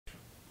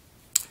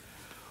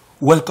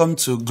Welcome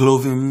to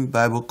Glovin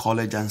Bible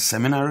College and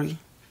Seminary.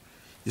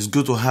 It's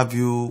good to have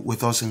you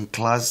with us in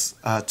class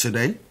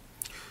today.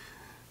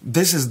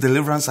 This is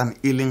Deliverance and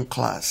Healing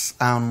class,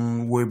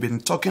 and we've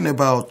been talking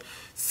about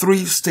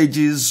 3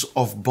 stages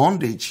of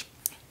bondage.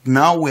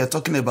 Now we are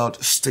talking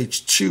about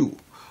stage 2,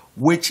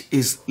 which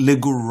is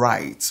legal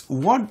rights.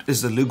 What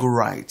is the legal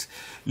right?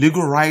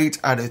 Legal rights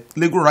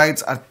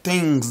are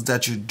things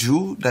that you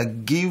do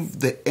that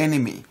give the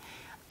enemy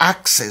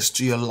access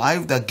to your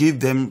life, that give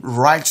them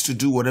rights to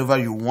do whatever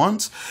you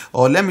want.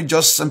 Or let me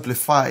just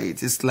simplify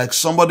it. It's like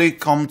somebody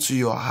come to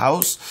your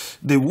house.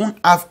 They won't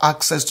have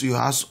access to your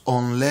house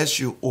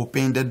unless you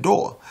open the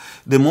door.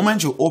 The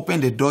moment you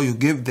open the door, you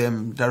give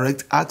them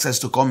direct access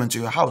to come into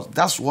your house.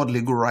 That's what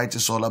legal right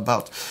is all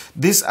about.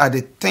 These are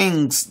the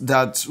things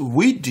that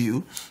we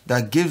do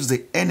that gives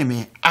the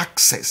enemy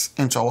access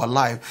into our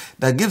life,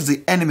 that gives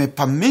the enemy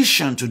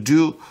permission to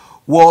do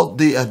what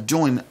they are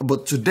doing.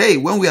 But today,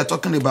 when we are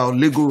talking about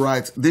legal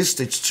rights, this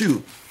stage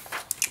 2,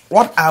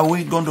 what are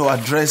we going to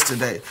address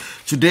today?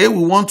 Today,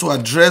 we want to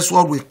address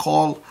what we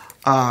call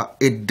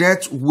a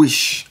death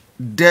wish.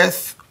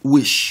 Death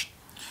wish.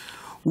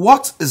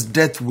 What is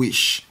death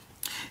wish?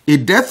 A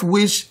death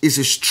wish is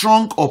a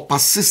strong or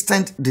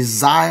persistent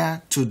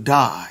desire to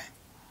die.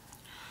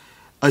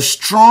 A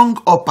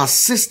strong or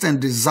persistent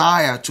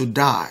desire to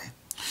die.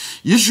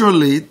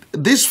 Usually,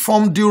 this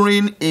forms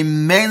during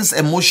immense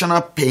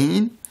emotional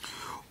pain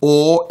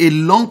or a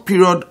long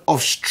period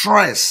of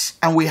stress.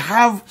 And we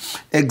have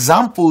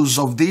examples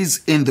of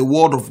this in the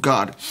Word of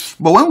God.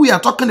 But when we are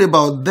talking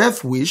about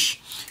death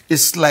wish,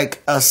 it's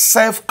like a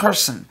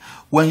self-cursing.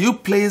 When you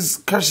place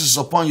curses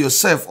upon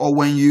yourself, or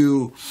when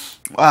you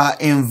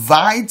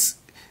invite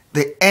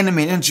the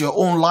enemy into your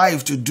own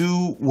life to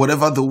do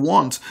whatever they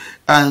want.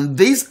 And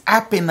this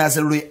happens as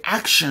a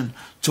reaction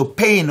to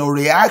pain, or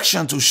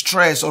reaction to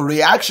stress, or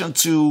reaction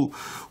to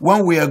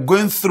when we are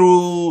going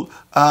through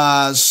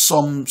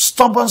some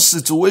stubborn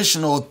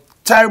situation or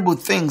terrible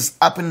things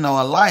happen in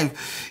our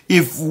life.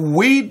 If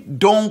you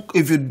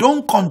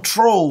don't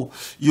control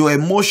your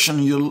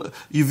emotion,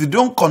 if you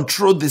don't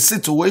control the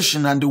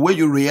situation and the way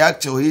you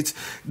react to it,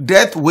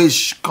 death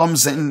wish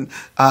comes in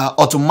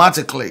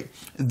automatically.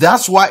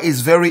 That's why it's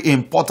very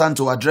important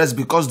to address,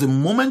 because the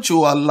moment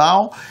you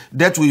allow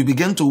that, we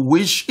begin to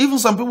wish. Even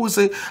some people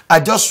say, I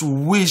just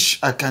wish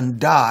I can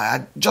die.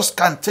 I just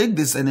can't take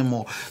this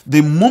anymore.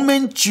 The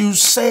moment you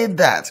say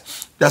that,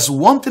 that's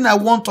one thing I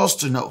want us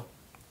to know.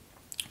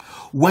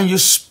 When you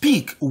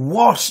speak,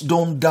 words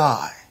don't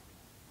die.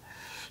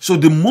 So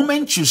the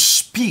moment you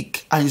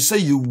speak and you say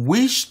you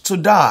wish to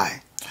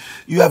die,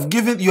 you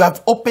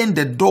have opened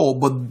the door,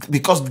 but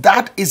because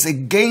that is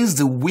against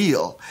the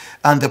will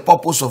and the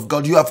purpose of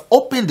God, you have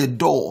opened the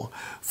door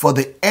for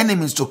the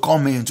enemies to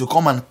come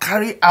and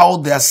carry out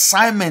the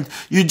assignment.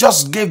 You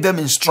just gave them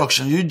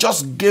instruction. You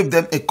just gave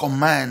them a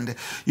command.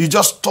 You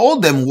just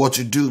told them what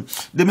to do.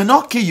 They may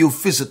not kill you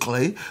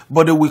physically,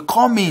 but they will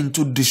come in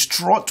to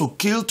destroy, to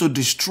kill, to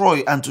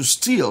destroy, and to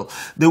steal.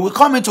 They will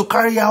come in to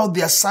carry out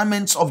the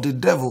assignments of the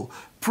devil.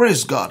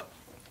 Praise God.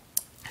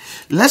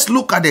 Let's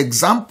look at the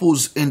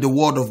examples in the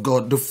Word of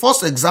God. The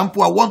first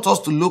example, I want us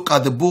to look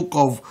at the book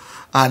of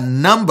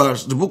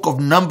Numbers, the book of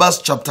Numbers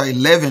chapter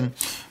 11,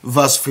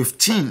 verse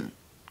 15.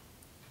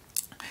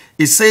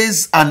 It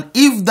says, and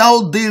if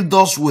thou deal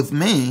thus with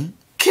me,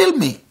 kill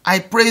me, I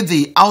pray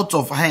thee, out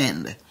of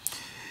hand.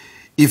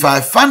 If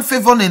I find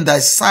favor in thy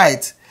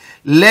sight,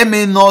 let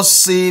me not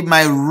see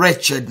my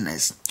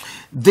wretchedness.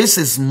 This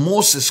is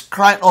Moses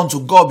crying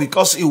unto God,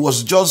 because he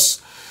was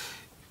just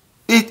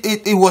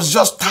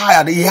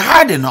tired. He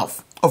had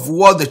enough of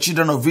what the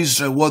children of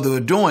Israel, what they were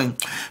doing.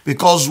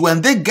 Because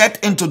when they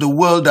get into the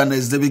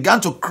wilderness, they began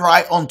to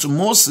cry unto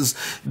Moses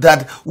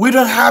that we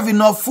don't have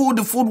enough food.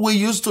 The food we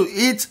used to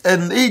eat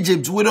in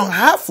Egypt, we don't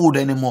have food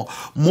anymore.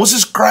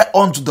 Moses cried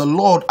unto the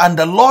Lord, and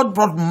the Lord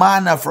brought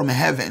manna from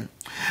heaven.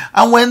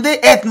 And when they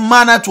ate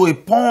manna to a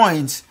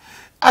point,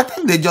 I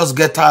think they just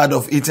get tired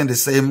of eating the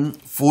same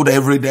food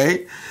every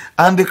day.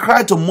 And they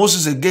cried to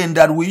Moses again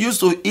that we used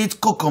to eat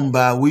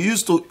cucumber, we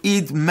used to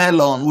eat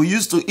melon, we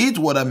used to eat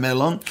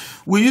watermelon,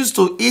 we used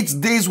to eat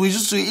this, we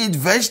used to eat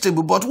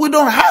vegetable, but we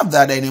don't have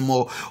that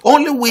anymore.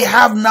 Only we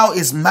have now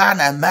is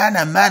manna,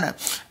 manna, manna.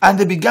 And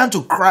they began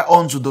to cry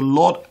unto the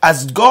Lord.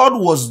 As God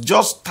was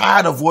just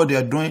tired of what they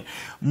are doing,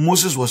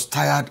 Moses was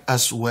tired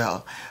as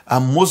well.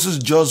 And Moses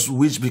just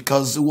wished,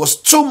 because it was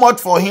too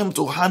much for him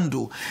to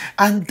handle.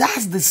 And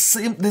that's the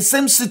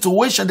same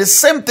situation. The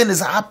same thing is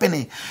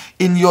happening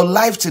in your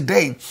life today.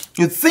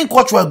 You think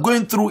what you are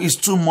going through is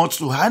too much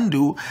to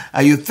handle,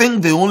 and you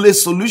think the only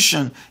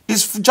solution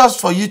is just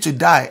for you to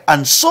die.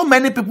 And so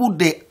many people,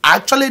 they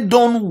actually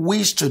don't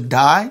wish to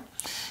die.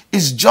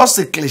 It's just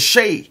a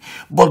cliche.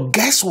 But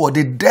guess what?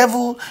 The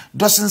devil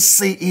doesn't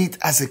see it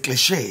as a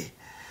cliche.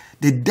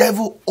 The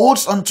devil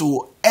holds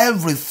onto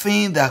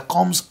everything that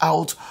comes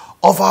out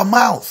of our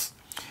mouth.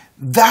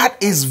 That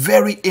is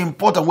very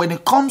important. When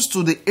it comes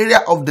to the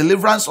area of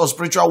deliverance or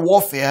spiritual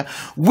warfare,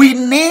 we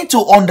need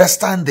to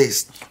understand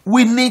this.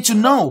 We need to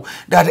know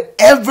that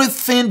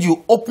everything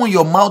you open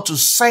your mouth to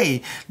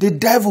say, the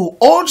devil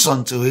holds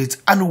onto it,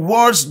 and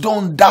words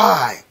don't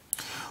die.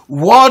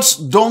 Words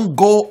don't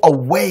go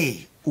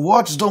away.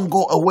 Words don't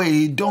go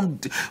away.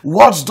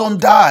 Words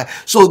don't die.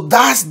 So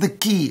that's the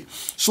key.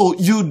 So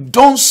you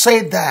don't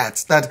say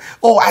that,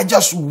 oh, I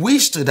just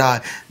wish to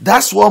die.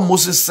 That's what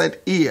Moses said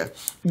here.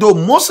 Though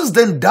Moses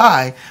didn't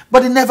die,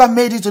 but he never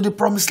made it to the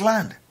promised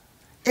land.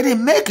 He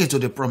didn't make it to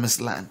the promised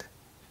land.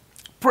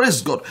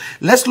 Praise God.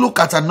 Let's look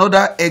at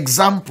another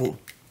example.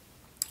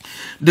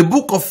 The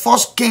book of 1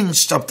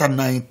 Kings chapter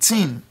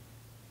 19.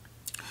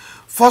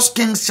 1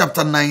 Kings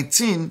chapter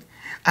 19,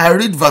 I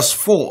read verse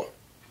 4.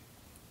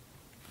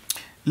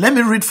 Let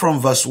me read from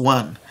verse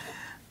 1.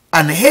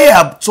 And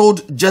Ahab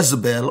told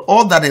Jezebel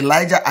all that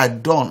Elijah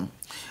had done,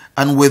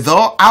 and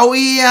withal how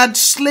he had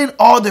slain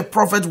all the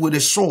prophets with a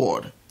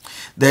sword.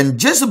 Then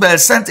Jezebel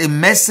sent a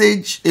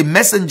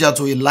messenger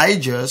to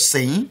Elijah,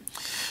 saying,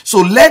 So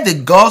let the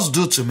gods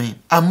do to me,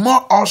 and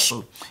more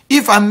also,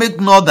 if I make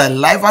not thy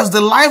life as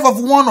the life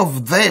of one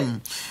of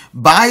them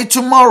by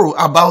tomorrow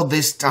about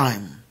this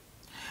time.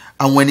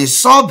 And when he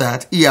saw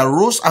that, he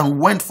arose and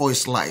went for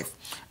his life,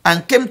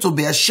 and came to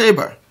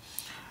Beersheba,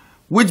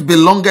 which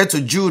belonged to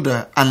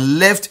Judah, and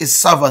left his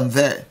servant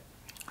there.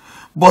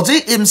 But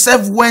he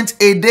himself went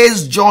a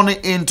day's journey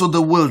into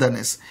the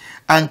wilderness,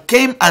 and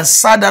came and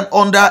sat down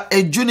under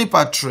a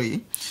juniper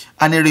tree,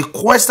 and he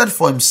requested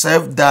for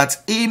himself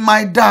that he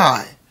might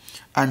die,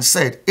 and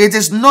said, It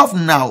is enough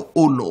now,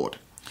 O Lord.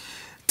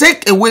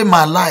 Take away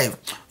my life,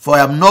 for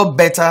I am not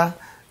better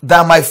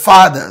than my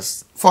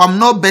fathers.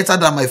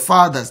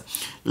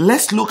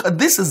 Let's look at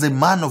this. Is a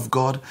man of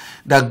God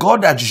that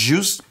God had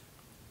used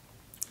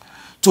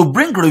to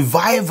bring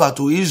revival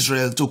to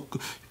Israel, to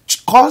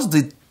cause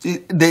the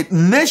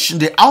nation,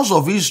 the house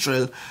of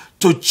Israel,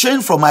 to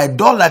change from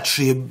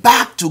idolatry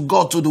back to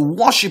God, to the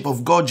worship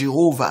of God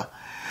Jehovah.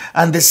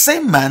 And the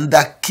same man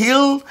that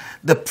killed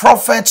the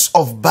prophets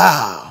of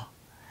Baal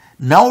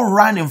now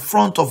ran in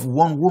front of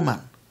one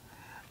woman.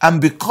 And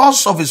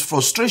because of his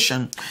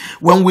frustration,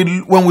 when we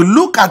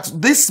look at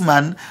this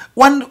man,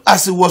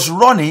 as he was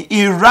running,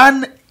 he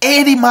ran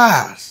 80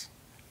 miles.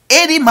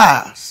 80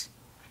 miles.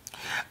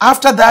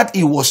 After that,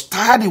 he was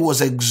tired, he was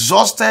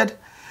exhausted,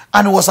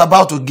 and he was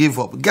about to give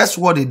up. Guess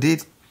what he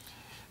did?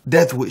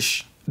 Death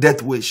wish.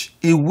 Death wish.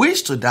 He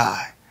wished to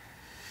die.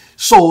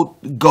 So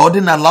God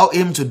didn't allow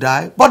him to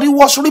die, but he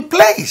was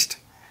replaced.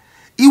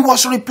 He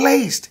was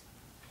replaced.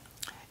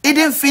 He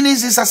didn't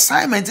finish his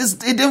assignment.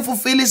 He didn't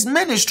fulfill his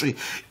ministry.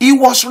 He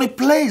was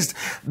replaced.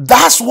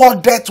 That's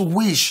what death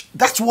wish.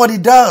 That's what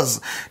it does.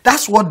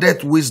 That's what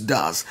death wish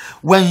does.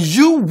 When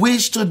you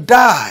wish to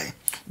die,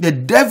 the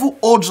devil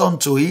holds on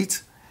to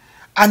it,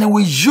 and he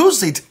will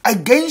use it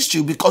against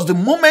you, because the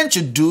moment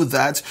you do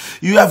that,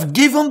 you have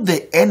given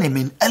the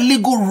enemy a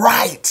legal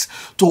right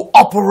to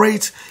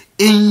operate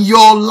in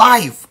your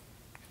life.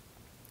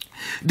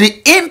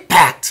 The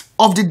impact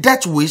of the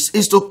death wish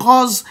is to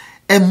cause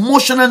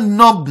emotional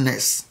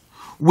numbness,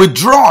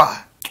 withdrawal,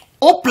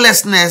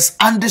 hopelessness,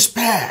 and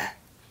despair.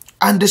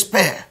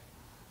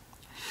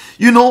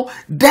 You know,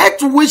 death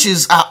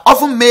wishes are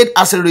often made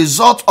as a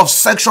result of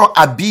sexual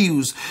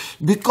abuse.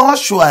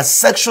 Because you are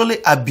sexually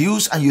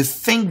abused and you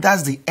think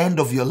that's the end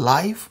of your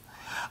life,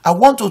 I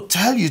want to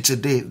tell you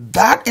today,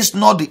 that is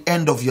not the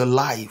end of your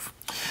life.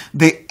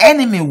 The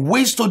enemy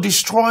wishes to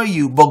destroy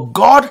you, but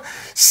God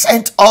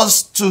sent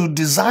us to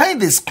design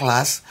this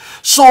class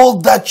so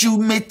that you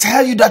may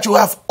tell you that you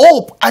have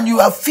hope and you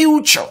have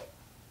future.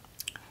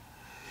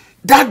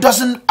 That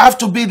doesn't have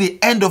to be the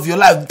end of your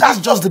life. That's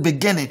just the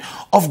beginning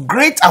of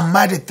great and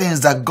mighty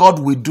things that God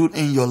will do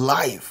in your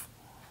life.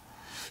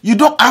 You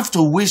don't have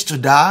to wish to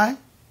die.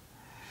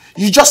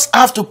 You just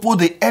have to put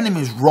the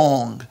enemies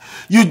wrong.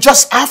 You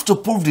just have to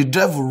prove the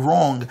devil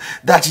wrong.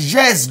 That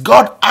yes,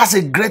 God has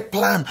a great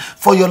plan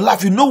for your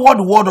life. You know what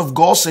the word of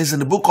God says in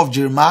the book of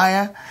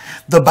Jeremiah?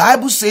 The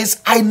Bible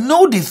says, I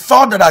know the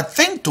thought that I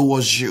think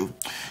towards you.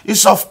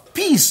 It's of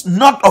peace,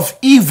 not of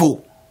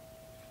evil,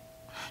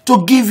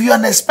 to give you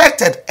an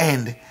expected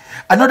end.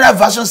 Another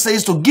version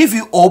says to give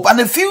you hope and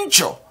a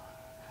future.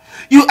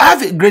 You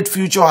have a great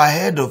future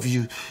ahead of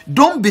you.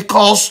 Don't,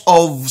 because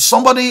of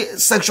somebody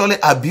sexually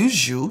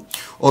abuse you,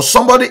 or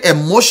somebody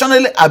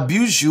emotionally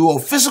abuse you, or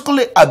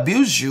physically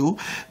abuse you,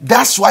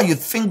 that's why you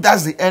think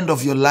that's the end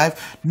of your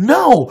life.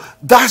 No,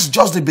 that's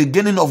just the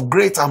beginning of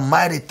great and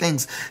mighty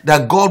things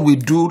that God will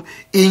do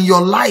in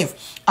your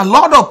life. A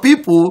lot of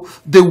people,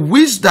 they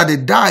wish that they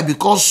die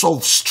because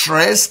of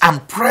stress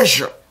and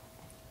pressure.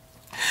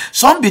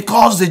 Some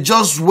because they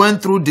just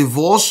went through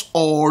divorce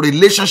or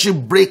relationship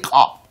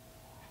breakup.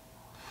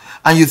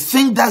 And you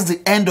think that's the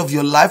end of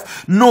your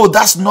life. No,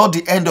 that's not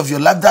the end of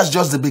your life. That's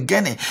just the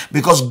beginning.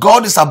 Because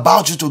God is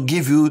about to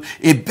give you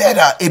a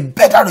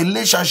better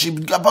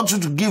relationship. About you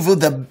to give you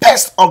the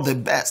best of the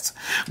best.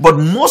 But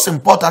most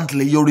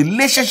importantly, your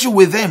relationship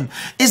with Him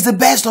is the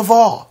best of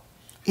all.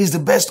 Is the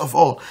best of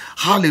all.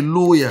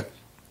 Hallelujah.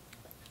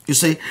 You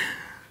see,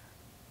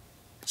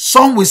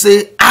 some will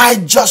say, I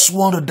just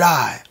want to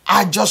die.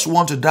 I just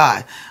want to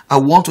die. I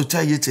want to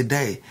tell you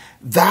today,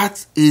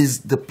 that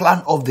is the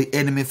plan of the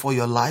enemy for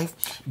your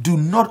life. Do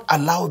not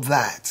allow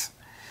that.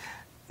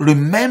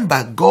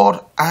 Remember,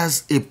 God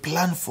has a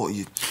plan for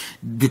you,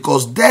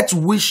 because death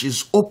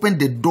wishes open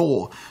the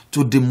door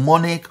to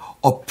demonic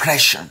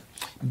oppression.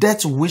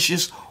 Death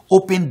wishes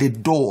open the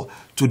door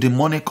to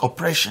demonic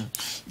oppression.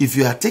 If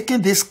you are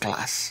taking this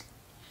class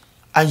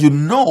and you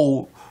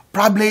know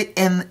probably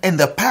in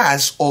the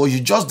past, or you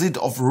just did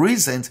of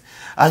recent,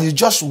 and you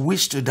just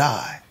wish to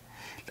die,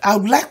 I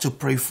would like to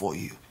pray for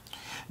you,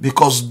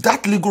 because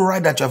that legal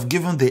right that you have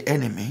given the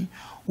enemy,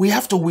 we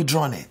have to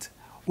withdraw it.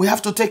 We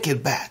have to take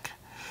it back.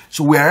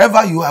 So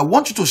wherever you are, I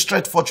want you to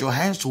stretch forth your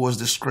hands towards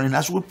the screen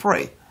as we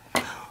pray.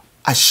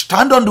 I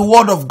stand on the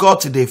word of God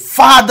today.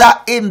 Father,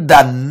 in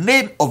the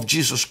name of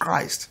Jesus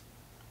Christ,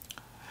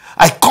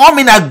 I come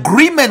in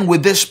agreement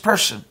with this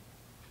person,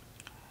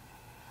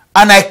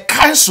 and I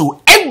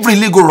cancel every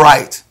legal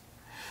right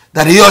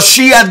that he or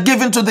she had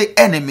given to the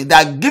enemy,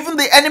 that had given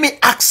the enemy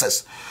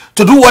access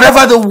to do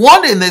whatever they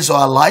want in this or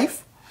our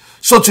life.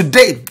 So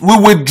today, we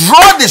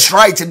withdraw this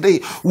right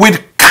today. We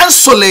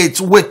cancel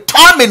it, we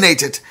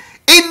terminate it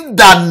in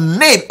the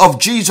name of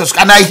Jesus.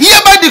 And I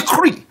hereby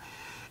decree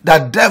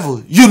that,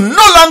 devil, you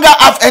no longer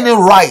have any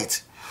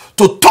right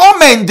to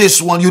torment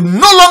this one. You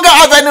no longer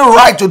have any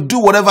right to do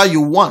whatever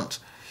you want.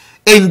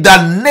 In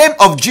the name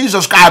of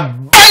Jesus, I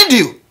bind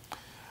you.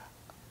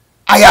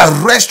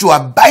 I arrest you, I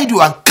bind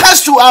you, and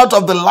cast you out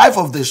of the life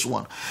of this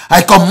one.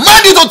 I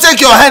command you to take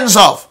your hands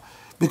off,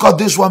 because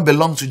this one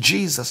belongs to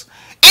Jesus.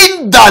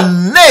 In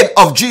the name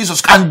of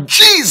Jesus. And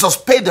Jesus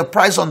paid the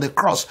price on the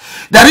cross,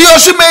 that he or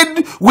she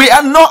made, we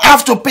are not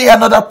have to pay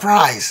another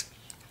price.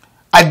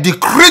 I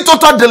decree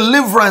total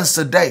deliverance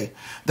today.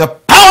 The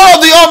power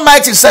of the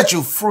Almighty set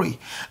you free,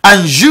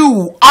 and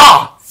you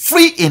are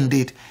free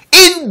indeed.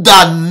 In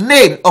the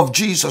name of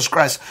Jesus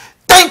Christ.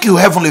 Thank you,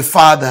 Heavenly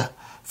Father,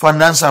 for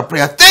an answer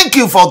prayer. Thank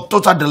you for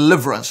total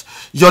deliverance.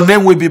 Your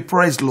name will be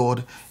praised,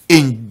 Lord.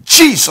 In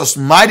Jesus'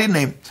 mighty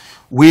name,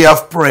 we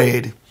have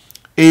prayed.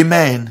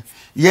 Amen.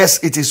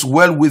 Yes, it is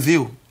well with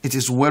you. It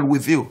is well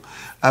with you.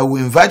 I will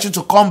invite you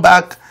to come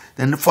back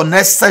then for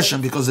next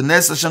session, because the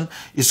next session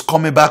is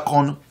coming back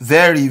on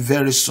very,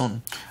 very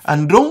soon.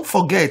 And don't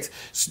forget,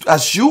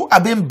 as you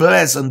are being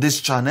blessed on this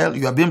channel,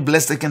 you are being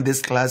blessed taking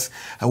this class,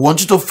 I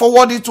want you to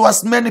forward it to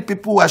as many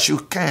people as you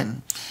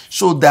can,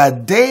 so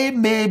that they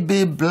may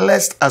be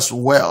blessed as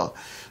well.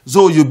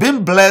 So you've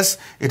been blessed,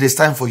 it is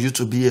time for you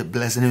to be a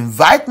blessing.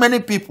 Invite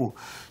many people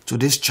to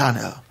this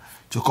channel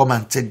to come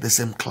and take the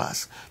same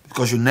class,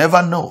 because you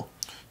never know.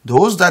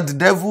 Those that the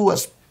devil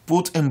has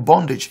put in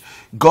bondage,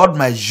 God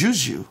might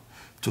use you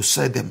to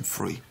set them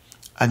free.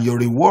 And your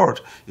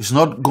reward is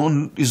not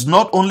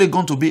only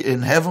going to be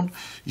in heaven,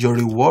 your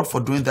reward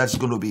for doing that is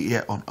going to be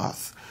here on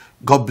earth.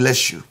 God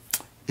bless you.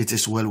 It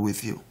is well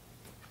with you.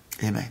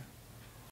 Amen.